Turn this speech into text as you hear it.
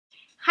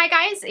Hi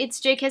guys,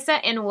 it's Jkissa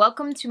and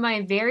welcome to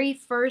my very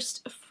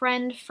first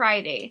Friend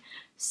Friday.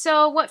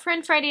 So what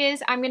Friend Friday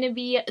is, I'm going to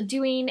be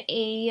doing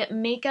a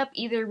makeup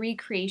either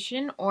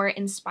recreation or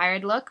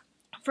inspired look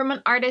from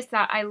an artist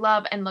that I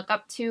love and look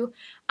up to.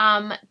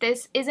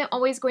 This isn't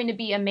always going to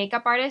be a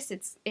makeup artist,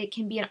 it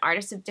can be an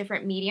artist of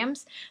different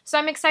mediums. So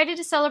I'm excited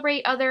to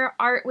celebrate other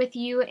art with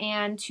you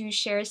and to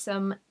share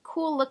some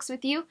cool looks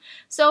with you.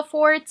 So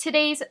for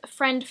today's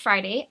Friend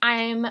Friday,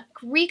 I'm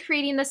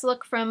recreating this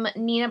look from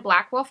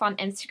Ninablackwolf on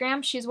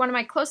Instagram. She's one of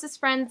my closest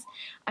friends.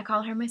 I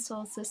call her my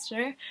soul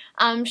sister.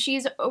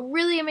 She's a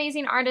really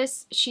amazing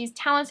artist. She's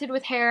talented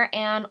with hair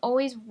and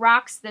always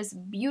rocks this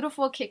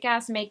beautiful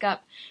kick-ass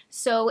makeup.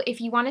 So if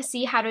you want to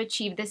see how to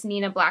achieve this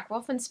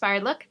Ninablackwolf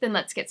inspired look, then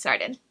let's get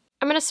started.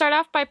 I'm going to start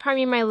off by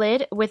priming my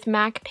lid with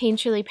MAC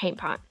Painterly Paint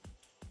Pot.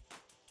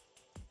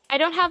 I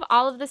don't have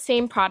all of the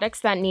same products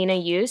that Nina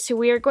used, so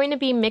we are going to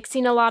be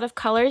mixing a lot of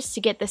colors to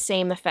get the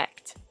same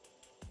effect.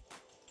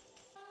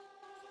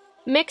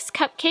 Mix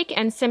Cupcake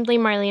and Simply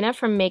Marlena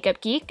from Makeup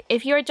Geek.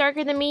 If you are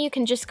darker than me, you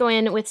can just go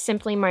in with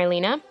Simply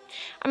Marlena.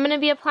 I'm going to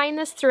be applying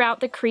this throughout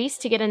the crease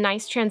to get a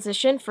nice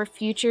transition for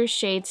future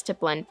shades to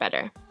blend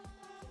better.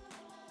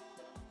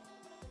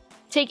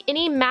 Take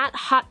any matte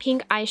hot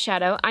pink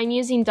eyeshadow. I'm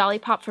using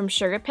Dollipop from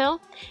Sugarpill.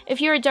 If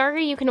you are darker,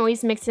 you can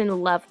always mix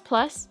in Love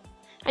Plus.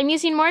 I'm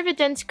using more of a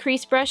dense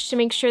crease brush to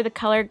make sure the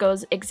color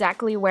goes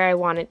exactly where I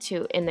want it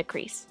to in the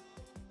crease.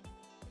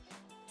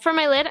 For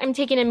my lid, I'm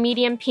taking a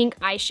medium pink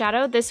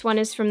eyeshadow. This one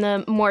is from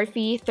the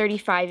Morphe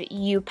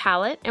 35U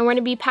palette, and we're going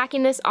to be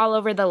packing this all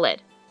over the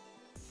lid.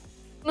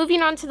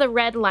 Moving on to the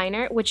red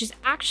liner, which is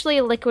actually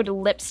a liquid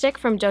lipstick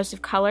from Dose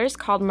of Colors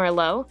called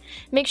Merlot.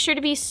 Make sure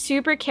to be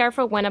super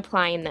careful when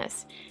applying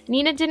this.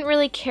 Nina didn't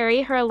really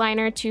carry her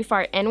liner too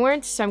far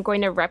inwards, so I'm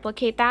going to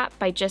replicate that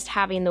by just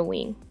having the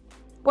wing.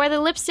 Where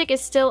the lipstick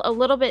is still a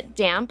little bit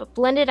damp,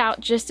 blend it out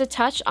just a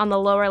touch on the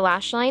lower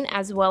lash line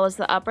as well as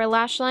the upper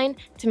lash line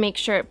to make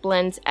sure it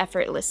blends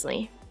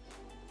effortlessly.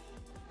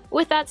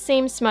 With that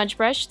same smudge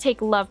brush,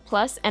 take Love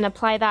Plus and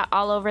apply that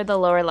all over the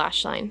lower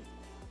lash line.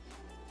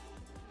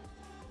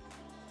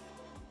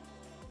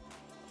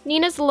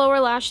 Nina's lower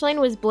lash line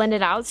was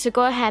blended out, so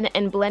go ahead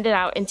and blend it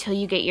out until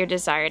you get your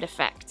desired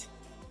effect.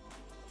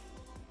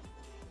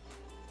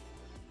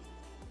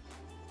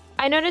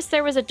 I noticed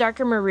there was a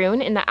darker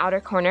maroon in the outer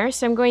corner,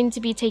 so I'm going to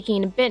be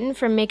taking Bitten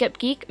from Makeup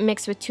Geek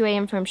mixed with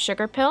 2AM from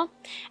Sugarpill.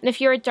 And if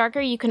you're a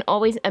darker, you can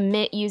always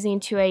omit using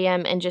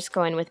 2AM and just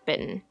go in with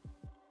Bitten.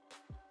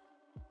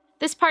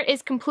 This part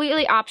is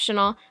completely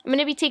optional. I'm going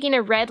to be taking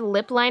a red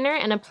lip liner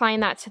and applying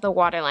that to the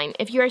waterline.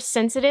 If you are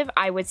sensitive,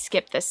 I would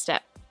skip this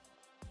step.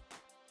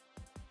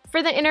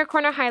 For the inner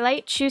corner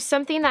highlight, choose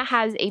something that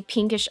has a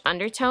pinkish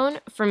undertone.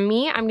 For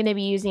me, I'm going to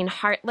be using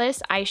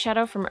Heartless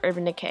eyeshadow from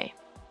Urban Decay.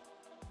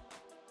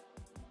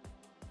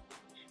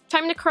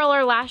 Time to curl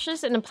our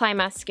lashes and apply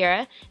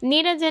mascara.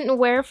 Nina didn't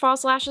wear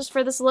false lashes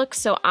for this look,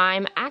 so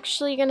I'm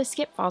actually going to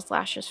skip false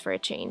lashes for a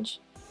change.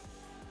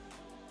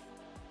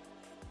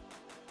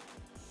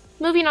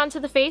 Moving on to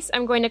the face,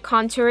 I'm going to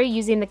contour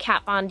using the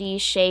Kat Von D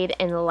shade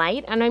in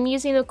Light, and I'm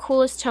using the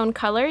coolest tone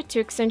color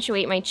to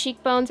accentuate my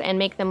cheekbones and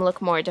make them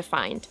look more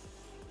defined.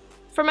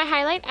 For my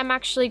highlight, I'm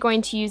actually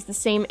going to use the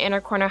same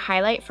inner corner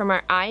highlight from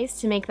our eyes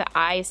to make the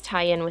eyes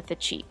tie in with the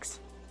cheeks.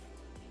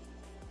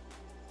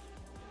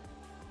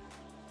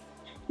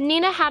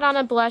 Nina had on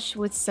a blush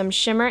with some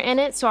shimmer in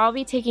it, so I'll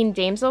be taking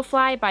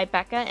Damselfly by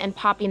Becca and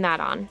popping that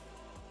on.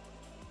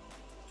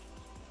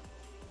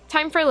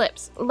 Time for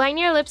lips. Line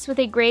your lips with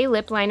a gray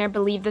lip liner,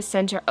 but leave the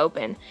center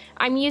open.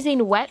 I'm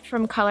using Wet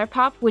from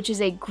Colourpop, which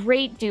is a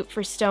great dupe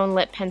for Stone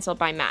Lip Pencil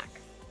by MAC.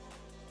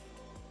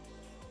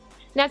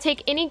 Now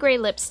take any gray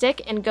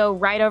lipstick and go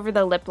right over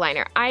the lip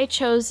liner. I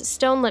chose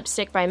Stone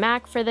Lipstick by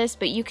MAC for this,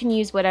 but you can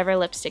use whatever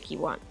lipstick you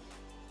want.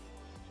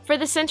 For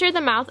the center of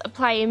the mouth,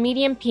 apply a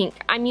medium pink.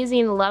 I'm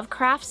using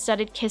Lovecraft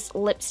Studded Kiss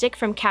lipstick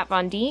from Kat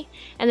Von D,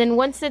 and then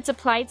once it's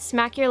applied,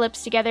 smack your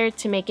lips together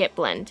to make it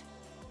blend.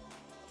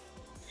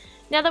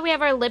 Now that we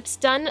have our lips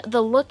done,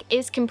 the look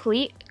is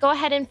complete. Go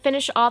ahead and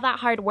finish all that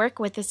hard work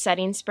with the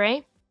setting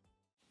spray.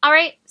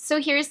 Alright,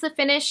 so here's the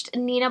finished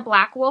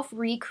Ninablackwolf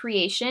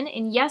recreation,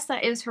 and yes,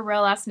 that is her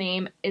real last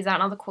name. Is that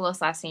not the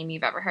coolest last name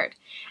you've ever heard?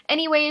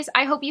 Anyways,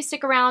 I hope you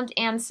stick around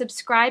and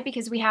subscribe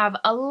because we have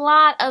a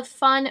lot of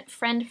fun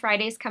Friend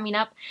Fridays coming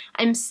up.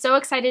 I'm so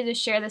excited to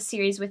share this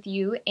series with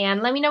you,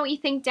 and let me know what you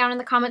think down in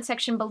the comment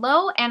section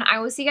below, and I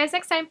will see you guys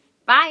next time.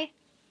 Bye!